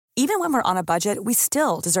Even when we're on a budget, we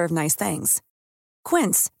still deserve nice things.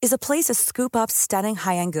 Quince is a place to scoop up stunning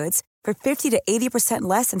high-end goods for 50 to 80%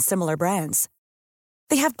 less than similar brands.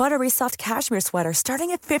 They have buttery soft cashmere sweaters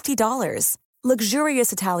starting at $50,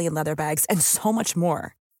 luxurious Italian leather bags, and so much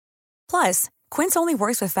more. Plus, Quince only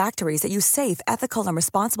works with factories that use safe, ethical, and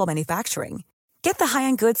responsible manufacturing. Get the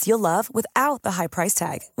high-end goods you'll love without the high price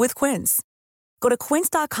tag with Quince. Go to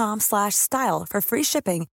quince.com/style for free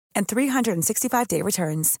shipping and 365-day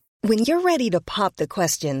returns. When you're ready to pop the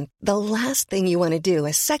question, the last thing you want to do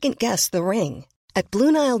is second-guess the ring. At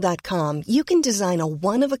BlueNile.com, you can design a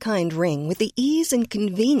one-of-a-kind ring with the ease and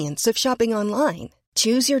convenience of shopping online.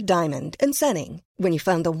 Choose your diamond and setting. When you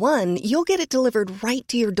find the one, you'll get it delivered right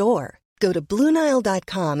to your door. Go to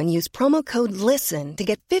BlueNile.com and use promo code LISTEN to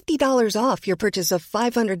get $50 off your purchase of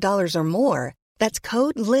 $500 or more. That's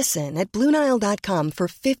code LISTEN at BlueNile.com for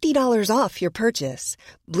 $50 off your purchase.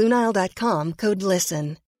 BlueNile.com, code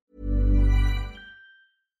LISTEN.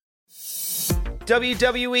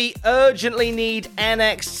 WWE urgently need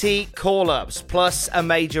NXT call-ups, plus a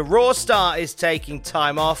major Raw star is taking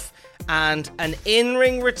time off, and an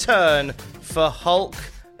in-ring return for Hulk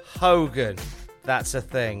Hogan. That's a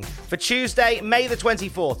thing. For Tuesday, May the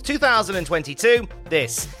 24th, 2022,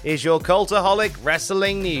 this is your Cultaholic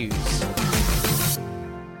Wrestling News.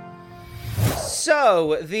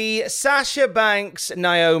 So, the Sasha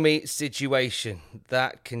Banks-Naomi situation,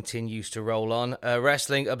 that continues to roll on.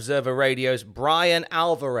 Wrestling Observer Radio's Brian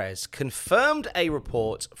Alvarez confirmed a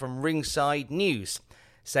report from Ringside News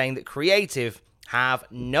saying that Creative have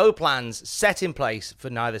no plans set in place for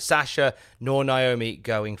neither Sasha nor Naomi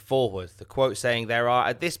going forward. The quote saying there are,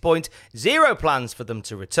 at this point, zero plans for them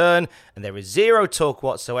to return, and there is zero talk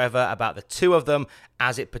whatsoever about the two of them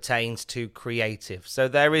as it pertains to Creative. So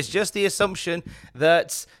there is just the assumption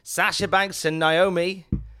that Sasha Banks and Naomi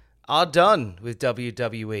are done with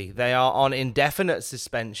WWE. They are on indefinite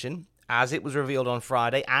suspension, as it was revealed on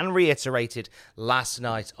Friday and reiterated last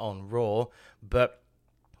night on Raw, but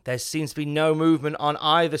there seems to be no movement on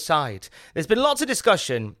either side. There's been lots of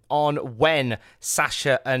discussion on when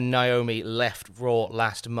Sasha and Naomi left Raw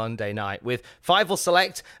last Monday night, with Fightful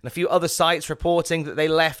Select and a few other sites reporting that they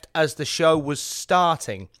left as the show was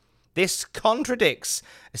starting. This contradicts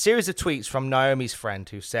a series of tweets from Naomi's friend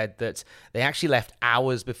who said that they actually left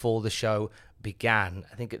hours before the show began.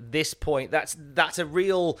 I think at this point, that's a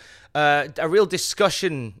real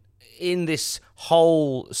discussion in this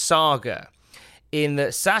whole saga, in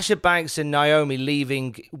that Sasha Banks and Naomi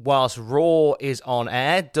leaving whilst Raw is on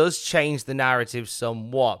air does change the narrative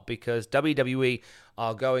somewhat, because WWE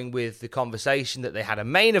are going with the conversation that they had a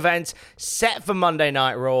main event set for Monday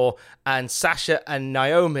Night Raw, and Sasha and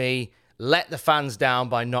Naomi let the fans down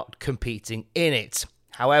by not competing in it.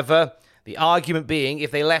 However, the argument being,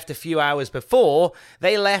 if they left a few hours before,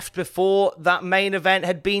 they left before that main event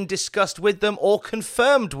had been discussed with them or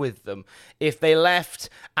confirmed with them. If they left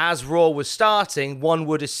as Raw was starting, one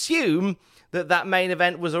would assume that that main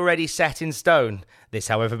event was already set in stone. This,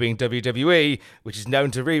 however, being WWE, which is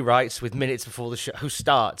known to rewrites with minutes before the show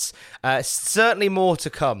starts. Certainly more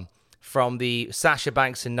to come from the Sasha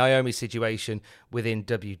Banks and Naomi situation within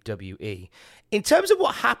WWE. In terms of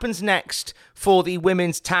what happens next for the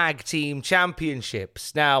Women's Tag Team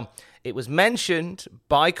Championships, now, it was mentioned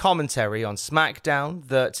by commentary on SmackDown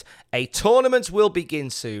that a tournament will begin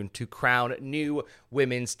soon to crown new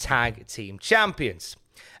Women's Tag Team Champions.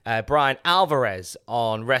 Brian Alvarez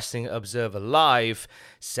on Wrestling Observer Live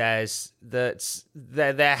says that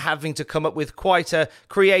they're having to come up with quite a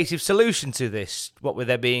creative solution to this, what with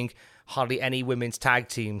there being hardly any women's tag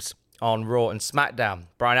teams on Raw and SmackDown.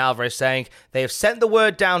 Brian Alvarez saying they have sent the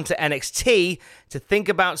word down to NXT to think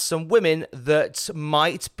about some women that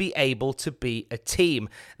might be able to be a team.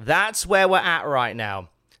 That's where we're at right now.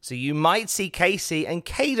 So you might see Casey and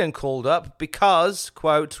Kaden called up because,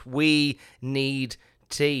 quote, we need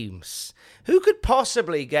teams. Who could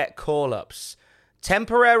possibly get call-ups,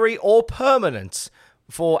 temporary or permanent,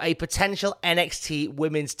 for a potential NXT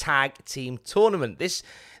Women's Tag Team Tournament?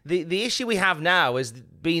 The issue we have now has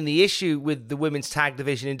been the issue with the women's tag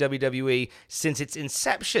division in WWE since its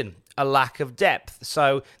inception, a lack of depth.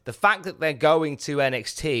 So the fact that they're going to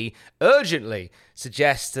NXT urgently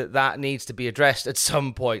suggests that that needs to be addressed at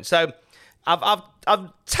some point. So I've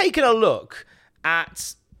taken a look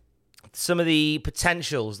at some of the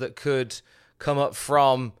potentials that could come up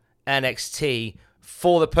from NXT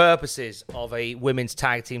for the purposes of a women's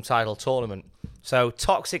tag team title tournament. So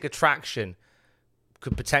Toxic Attraction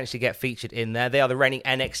could potentially get featured in there. They are the reigning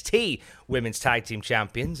NXT Women's Tag Team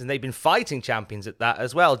Champions, and they've been fighting champions at that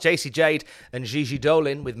as well. Jacy Jade and Gigi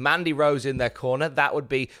Dolin with Mandy Rose in their corner. That would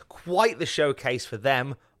be quite the showcase for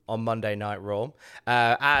them on Monday Night Raw.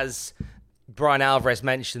 As Brian Alvarez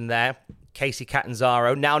mentioned there, Kacy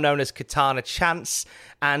Catanzaro, now known as Katana Chance,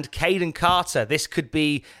 and Kaden Carter. This could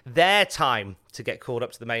be their time to get called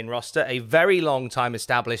up to the main roster. A very long time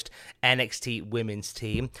established NXT women's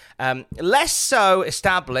team. Less so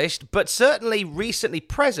established, but certainly recently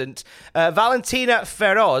present, Valentina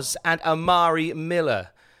Feroz and Amari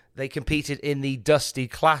Miller. They competed in the Dusty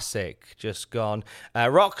Classic, just gone.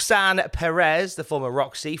 Roxanne Perez, the former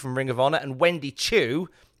Roxy from Ring of Honor, and Wendy Chu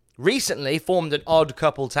recently formed an odd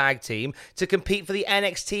couple tag team to compete for the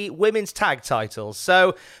NXT women's tag titles.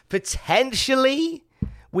 So potentially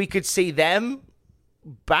we could see them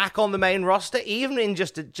back on the main roster, even in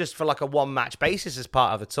just for like a one-match basis as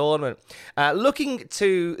part of the tournament. Looking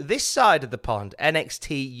to this side of the pond,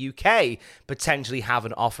 NXT UK potentially have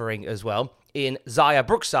an offering as well in Zaya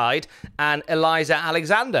Brookside and Eliza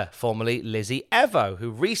Alexander, formerly Lizzie Evo,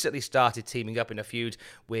 who recently started teaming up in a feud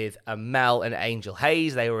with Mel and Angel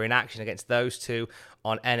Hayes. They were in action against those two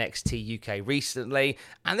on NXT UK recently,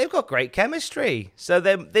 and they've got great chemistry. So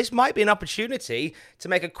this might be an opportunity to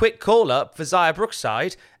make a quick call-up for Zaya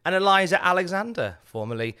Brookside and Eliza Alexander,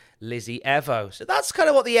 formerly Lizzie Evo. So that's kind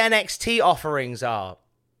of what the NXT offerings are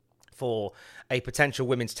for a potential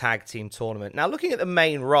women's tag team tournament. Now, looking at the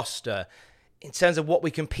main roster, in terms of what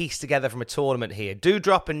we can piece together from a tournament here,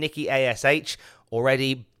 Doudrop and Nikki ASH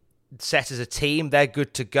already set as a team. They're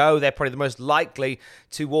good to go. They're probably the most likely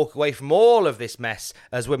to walk away from all of this mess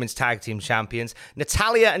as women's tag team champions.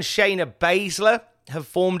 Natalya and Shayna Baszler have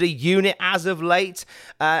formed a unit as of late.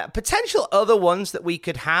 Potential other ones that we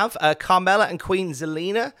could have. Carmella and Queen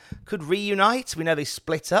Zelina could reunite. We know they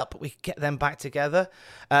split up, but we could get them back together.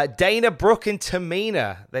 Dana Brooke and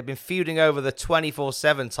Tamina. They've been feuding over the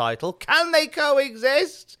 24/7 title. Can they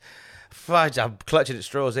coexist? I'm clutching at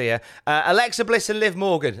straws here. Alexa Bliss and Liv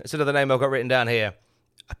Morgan. That's another name I've got written down here.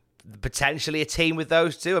 Potentially a team with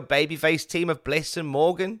those two. A babyface team of Bliss and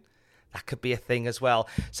Morgan. That could be a thing as well.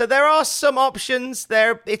 So there are some options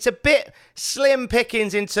there. It's a bit slim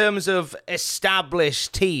pickings in terms of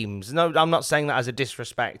established teams. No, I'm not saying that as a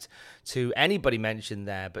disrespect to anybody mentioned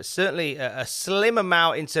there, but certainly a slim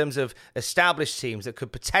amount in terms of established teams that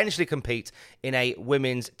could potentially compete in a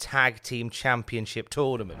women's tag team championship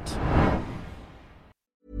tournament.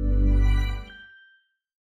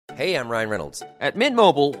 Hey, I'm Ryan Reynolds. At Mint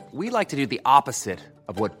Mobile, we like to do the opposite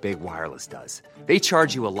of what Big Wireless does. They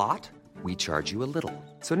charge you a lot. We charge you a little.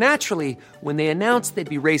 So naturally, when they announced they'd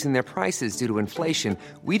be raising their prices due to inflation,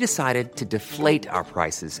 we decided to deflate our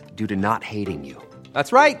prices due to not hating you.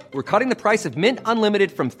 That's right. We're cutting the price of Mint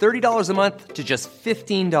Unlimited from $30 a month to just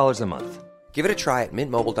 $15 a month. Give it a try at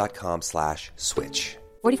mintmobile.com/switch.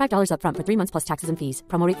 $45 up front for 3 months plus taxes and fees.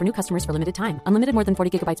 Promo rate for new customers for limited time. Unlimited more than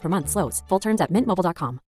 40 gigabytes per month. Slows full terms at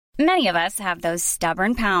mintmobile.com. Many of us have those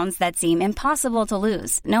stubborn pounds that seem impossible to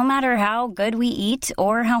lose, no matter how good we eat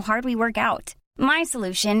or how hard we work out. My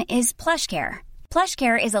solution is PlushCare.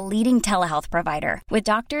 PlushCare is a leading telehealth provider with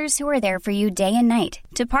doctors who are there for you day and night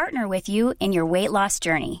to partner with you in your weight loss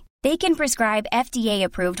journey. They can prescribe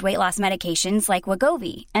FDA-approved weight loss medications like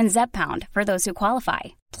Wegovy and Zepbound for those who qualify.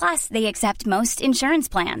 Plus, they accept most insurance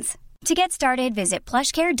plans. To get started, visit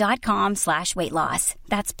plushcare.com/weightloss.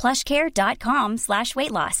 That's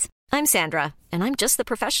plushcare.com/weightloss. I'm Sandra, and I'm just the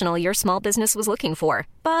professional your small business was looking for.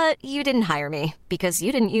 But you didn't hire me because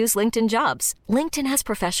you didn't use LinkedIn Jobs. LinkedIn has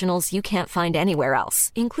professionals you can't find anywhere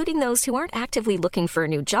else, including those who aren't actively looking for a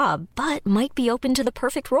new job, but might be open to the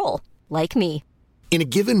perfect role, like me. In a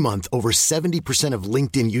given month, over 70% of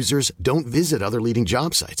LinkedIn users don't visit other leading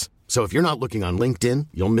job sites. So if you're not looking on LinkedIn,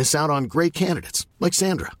 you'll miss out on great candidates like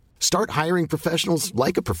Sandra. Start hiring professionals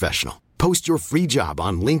like a professional. Post your free job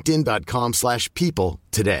on linkedin.com/people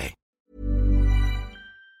today.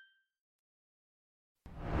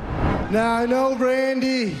 Now, I know,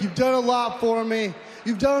 Randy, you've done a lot for me.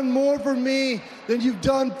 You've done more for me than you've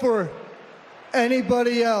done for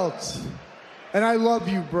anybody else. And I love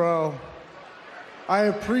you, bro. I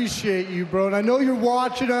appreciate you, bro. And I know you're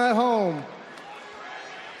watching at home.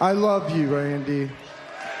 I love you, Randy.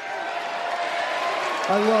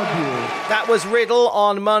 I love you. That was Riddle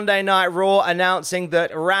on Monday Night Raw announcing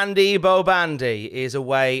that Randy Bobandy is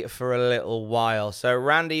away for a little while. So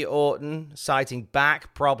Randy Orton citing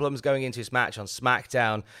back problems going into his match on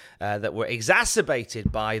SmackDown that were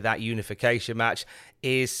exacerbated by that unification match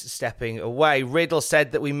is stepping away. Riddle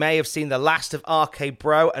said that we may have seen the last of RK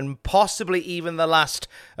Bro and possibly even the last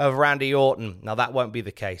of Randy Orton. Now, that won't be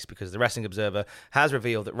the case because the Wrestling Observer has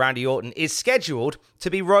revealed that Randy Orton is scheduled to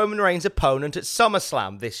be Roman Reigns' opponent at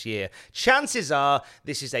SummerSlam this year. Chances are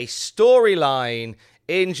this is a storyline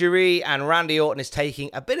injury, and Randy Orton is taking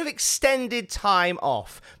a bit of extended time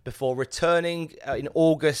off before returning in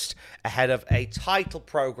August ahead of a title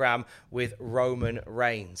program with Roman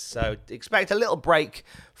Reigns. So expect a little break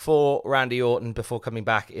for Randy Orton before coming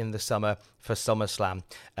back in the summer for SummerSlam.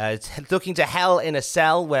 Looking to Hell in a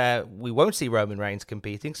Cell, where we won't see Roman Reigns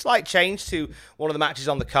competing. Slight change to one of the matches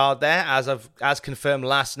on the card there, as confirmed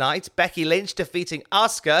last night. Becky Lynch defeating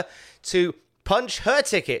Asuka to punch her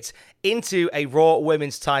ticket into a Raw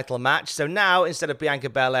Women's title match. So now, instead of Bianca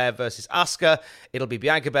Belair versus Asuka, it'll be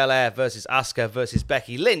Bianca Belair versus Asuka versus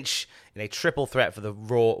Becky Lynch in a triple threat for the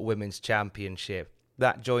Raw Women's Championship.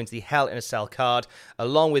 That joins the Hell in a Cell card,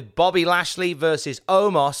 along with Bobby Lashley versus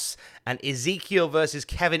Omos and Ezekiel versus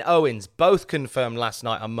Kevin Owens, both confirmed last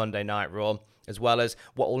night on Monday Night Raw, as well as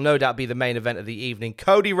what will no doubt be the main event of the evening,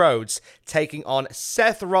 Cody Rhodes taking on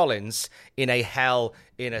Seth Rollins in a Hell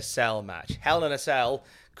in a Cell match. Hell in a Cell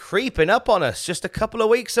creeping up on us, just a couple of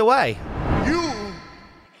weeks away. You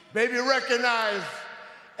may be recognized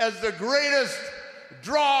as the greatest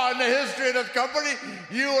draw in the history of this company,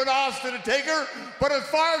 you and Austin and Taker, but as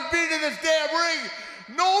far as being in this damn ring,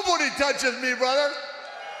 nobody touches me, brother.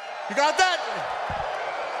 You got that?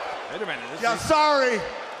 Wait a minute. Yeah, sorry.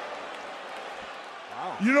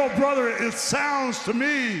 Wow. You know, brother, it sounds to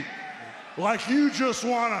me like you just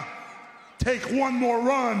want to take one more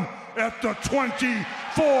run at the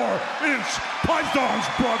 24-inch pythons,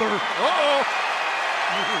 brother. Uh-oh.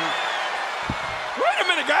 Wait a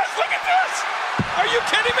minute, guys. Look at this. Are you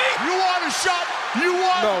kidding me? You want a shot? You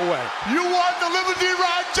want? No way. You want the limousine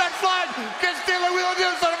ride? Jack Flag gets stealing wheel on the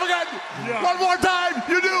other side of a gun. Yeah. One more time.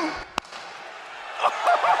 You do.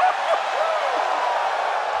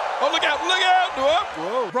 Oh, look out. Look out.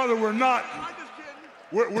 Whoa. Brother, we're not. I'm just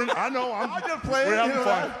kidding. I know. I'm just playing. We're having you know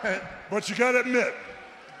fun. that. But you got to admit,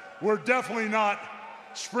 we're definitely not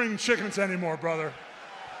spring chickens anymore, brother.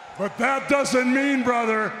 But that doesn't mean,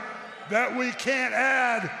 brother, that we can't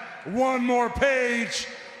add one more page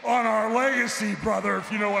on our legacy, brother,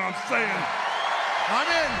 if you know what I'm saying.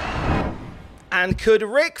 I'm in. And could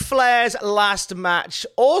Ric Flair's last match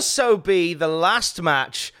also be the last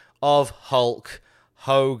match of Hulk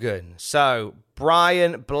Hogan? So,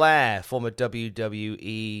 Brian Blair, former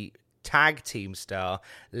WWE tag team star,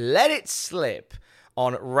 let it slip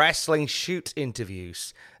on Wrestling Shoot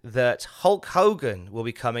interviews that Hulk Hogan will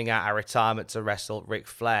be coming out of retirement to wrestle Ric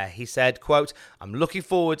Flair. He said, quote, "I'm looking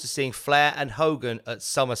forward to seeing Flair and Hogan at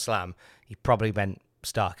SummerSlam." He probably meant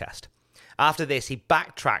StarCast. After this, he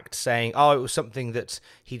backtracked, saying, it was something that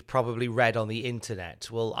he'd probably read on the internet.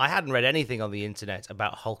 Well, I hadn't read anything on the internet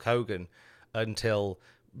about Hulk Hogan until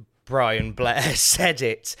Brian Blair said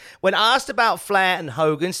it. When asked about Flair and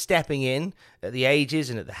Hogan stepping in at the ages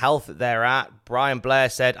and at the health that they're at, Brian Blair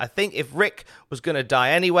said, "I think if Rick was going to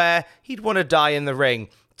die anywhere, he'd want to die in the ring.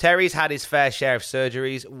 Terry's had his fair share of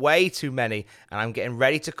surgeries, way too many, and I'm getting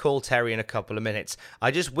ready to call Terry in a couple of minutes.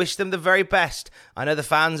 I just wish them the very best. I know the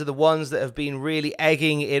fans are the ones that have been really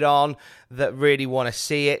egging it on, that really want to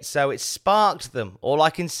see it, so it sparked them. All I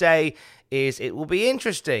can say is it will be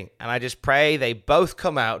interesting, and I just pray they both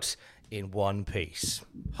come out in one piece."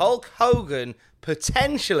 Hulk Hogan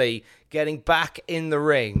potentially getting back in the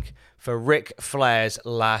ring for Ric Flair's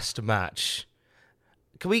last match.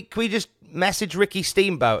 Can we just message Ricky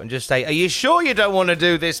Steamboat and just say, "Are you sure you don't want to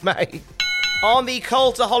do this, mate?" On the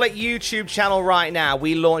Cultaholic YouTube channel right now,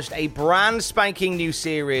 we launched a brand spanking new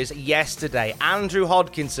series yesterday. Andrew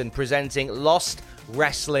Hodkinson presenting Lost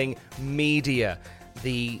Wrestling Media.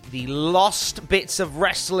 The lost bits of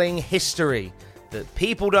wrestling history that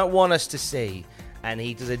people don't want us to see. And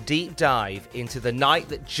he does a deep dive into the night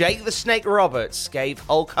that Jake the Snake Roberts gave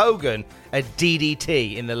Hulk Hogan a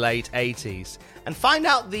DDT in the late 80s. And find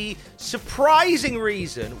out the surprising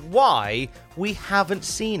reason why we haven't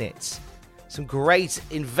seen it. Some great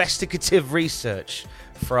investigative research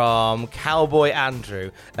from Cowboy Andrew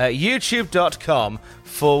at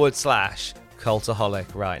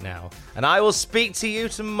youtube.com/Cultaholic right now. And I will speak to you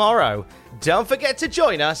tomorrow. Don't forget to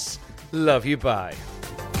join us. Love you, bye.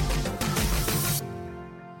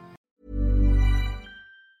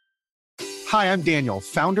 Hi, I'm Daniel,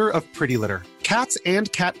 founder of Pretty Litter. Cats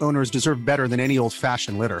and cat owners deserve better than any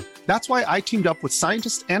old-fashioned litter. That's why I teamed up with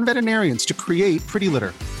scientists and veterinarians to create Pretty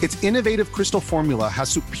Litter. Its innovative crystal formula has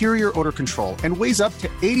superior odor control and weighs up to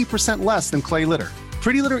 80% less than clay litter.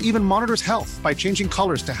 Pretty Litter even monitors health by changing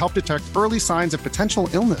colors to help detect early signs of potential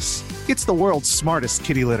illness. It's the world's smartest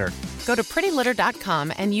kitty litter. Go to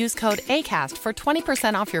prettylitter.com and use code ACAST for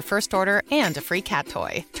 20% off your first order and a free cat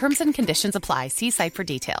toy. Terms and conditions apply. See site for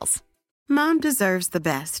details. Mom deserves the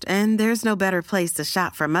best, and there's no better place to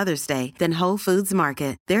shop for Mother's Day than Whole Foods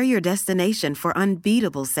Market. They're your destination for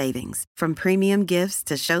unbeatable savings, from premium gifts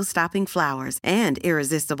to show-stopping flowers and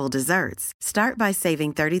irresistible desserts. Start by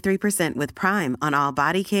saving 33% with Prime on all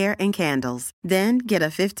body care and candles. Then get a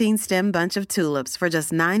 15-stem bunch of tulips for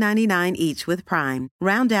just $9.99 each with Prime.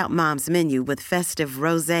 Round out Mom's menu with festive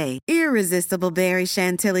rosé, irresistible berry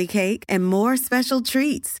chantilly cake, and more special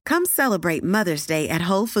treats. Come celebrate Mother's Day at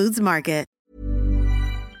Whole Foods Market.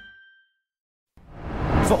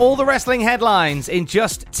 For all the wrestling headlines in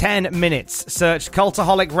just 10 minutes, search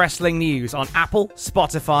Cultaholic Wrestling News on Apple,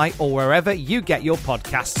 Spotify, or wherever you get your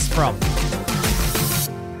podcasts from.